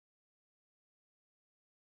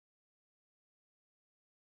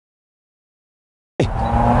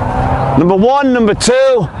Number 1, number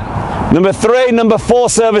 2, number 3, number 4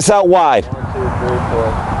 service out wide. 1, 2, 3,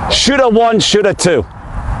 4. Shooter 1, shooter 2.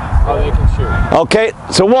 Oh, they can shoot. Okay,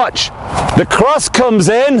 so watch. The cross comes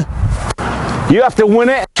in. You have to win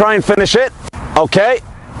it, try and finish it. Okay.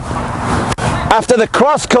 After the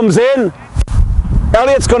cross comes in,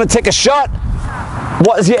 Elliot's going to take a shot.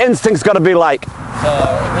 What is your instincts got to be like?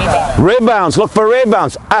 Rebound. Rebounds. Look for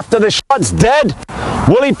rebounds. After the shot's dead,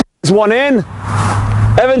 Willie puts one in.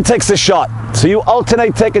 Evan takes a shot. So you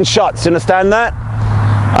alternate taking shots. You understand that?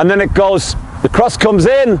 And then it goes. The cross comes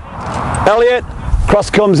in. Elliot. Cross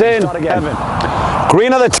comes in. Evan.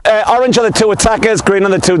 Green are the orange are the 2 attackers. Green are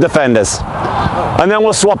the 2 defenders. And then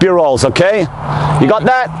we'll swap your roles. Okay? You got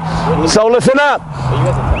that? So listen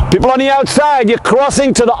up. People on the outside, you're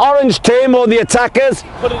crossing to the orange team or the attackers.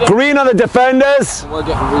 Green are the defenders. We're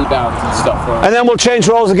getting rebounds and stuff. Right? And then we'll change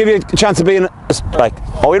roles and give you a chance of being a strike.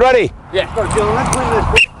 Are we ready? Yeah.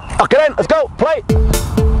 Okay then, let's go. Play.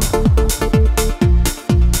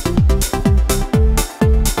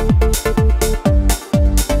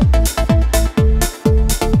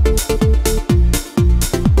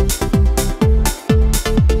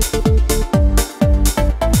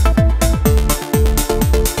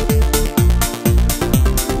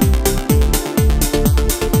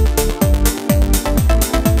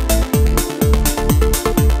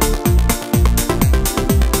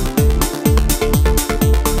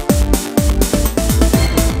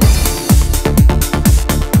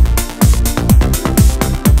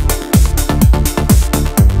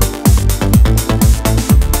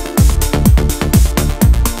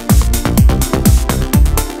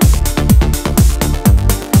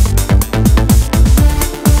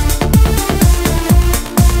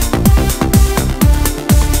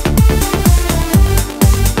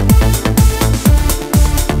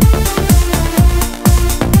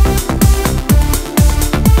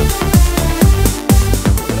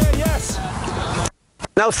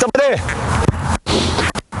 Now stop there.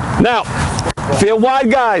 Now, for your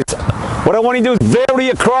wide guys, what I want you to do is vary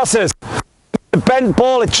your crosses. The bent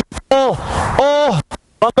ball, a chip ball, or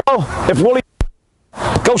if Wooly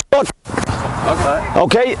go short.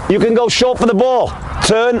 Okay, you can go short for the ball.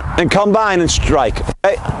 Turn and combine and strike.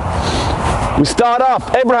 Okay. We start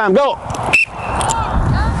off. Abraham, go.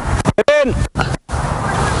 In.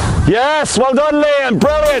 Yes, well done, Liam.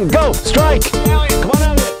 Brilliant. Go, strike. Come on,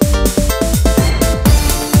 Elliot.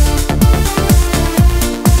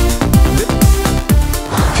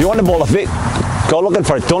 If you want the ball off it, go looking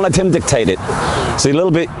for it. Don't let him dictate it. See, a little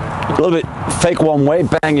bit fake one way,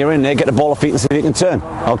 bang, you're in there, get the ball off feet and see if you can turn.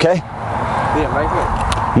 Okay? Yeah,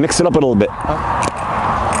 right here. Mix it up a little bit.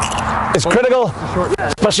 It's critical,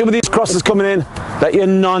 especially with these crosses coming in, that you're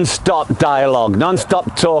non-stop dialogue,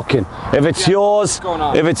 non-stop talking. If it's yours,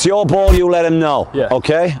 if it's your ball, you let him know. Yeah.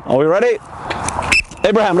 Okay? Are we ready?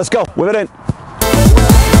 Abraham, let's go. Whip it in.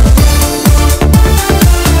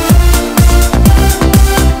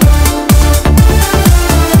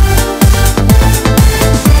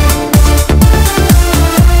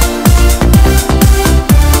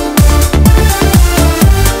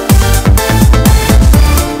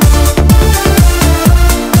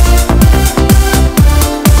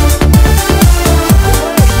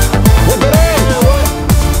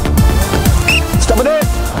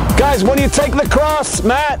 When you take the cross,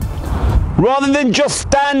 Matt, rather than just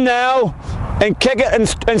stand now and kick it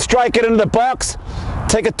and strike it into the box,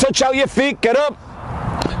 take a touch out your feet, get up.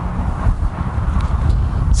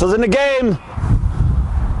 So in the game,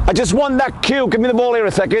 I just want that cue. Give me the ball here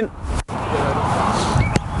a second.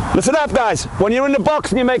 Listen up, guys. When you're in the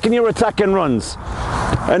box and you're making your attacking runs,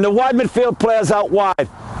 and the wide midfield player's out wide,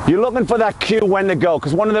 you're looking for that cue when to go.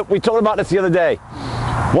 Because we talked about this the other day.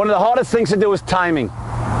 One of the hardest things to do is timing.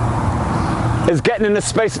 Is getting in the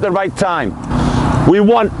space at the right time. We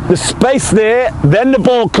want the space there, then the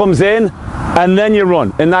ball comes in, and then you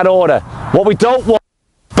run in that order. What we don't want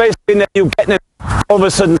is space in there, you getting it all of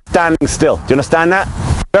a sudden standing still. Do you understand that?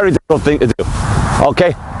 Very difficult thing to do.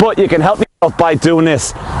 Okay, but you can help yourself by doing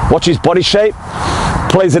this. Watch his body shape,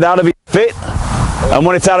 plays it out of his fit, and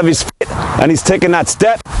when it's out of his fit and he's taking that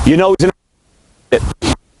step, you know he's in it.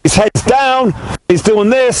 His head's down, he's doing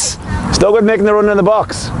this, still good making the run in the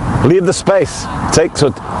box. Leave the space.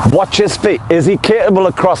 Watch his feet. Is he capable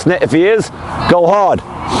of crossing it? If he is, go hard.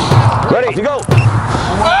 Ready? Off you go.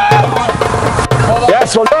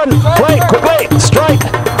 Yes, well done. Play, quickly, strike.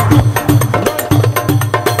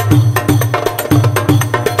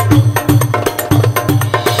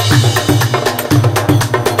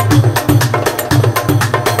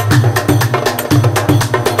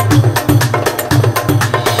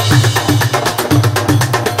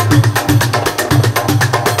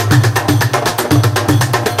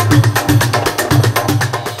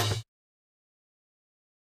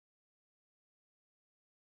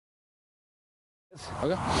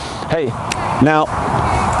 Okay. Hey, now,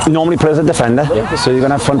 normally play as a defender, so you're going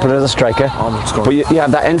to have fun playing as a striker. But you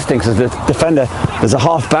have that instinct as the defender. There's a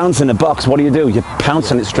half bounce in the box. What do? You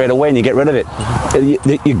pounce on it straight away and you get rid of it.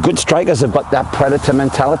 Your good strikers have got that predator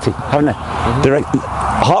mentality, haven't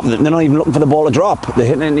they? They're not even looking for the ball to drop. They're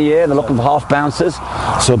hitting it in the air. They're looking for half bounces.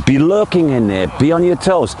 So be lurking in there. Be on your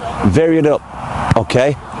toes. Vary it up.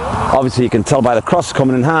 Okay? Obviously, you can tell by the cross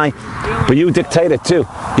coming in high, but you dictate it too.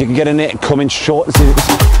 You can get in there and come in short and see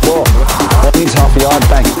whoa, that needs half a yard,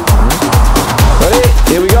 bang. Ready?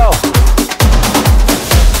 Here we go.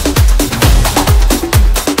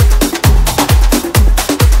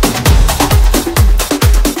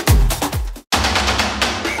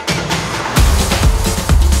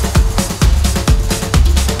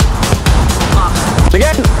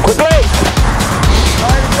 Again, quickly.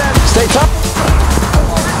 Stay top.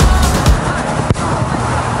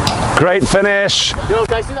 Great finish. Yo,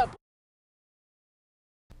 can I see that?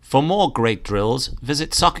 For more great drills, visit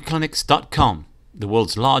soccerclinics.com, the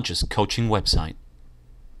world's largest coaching website.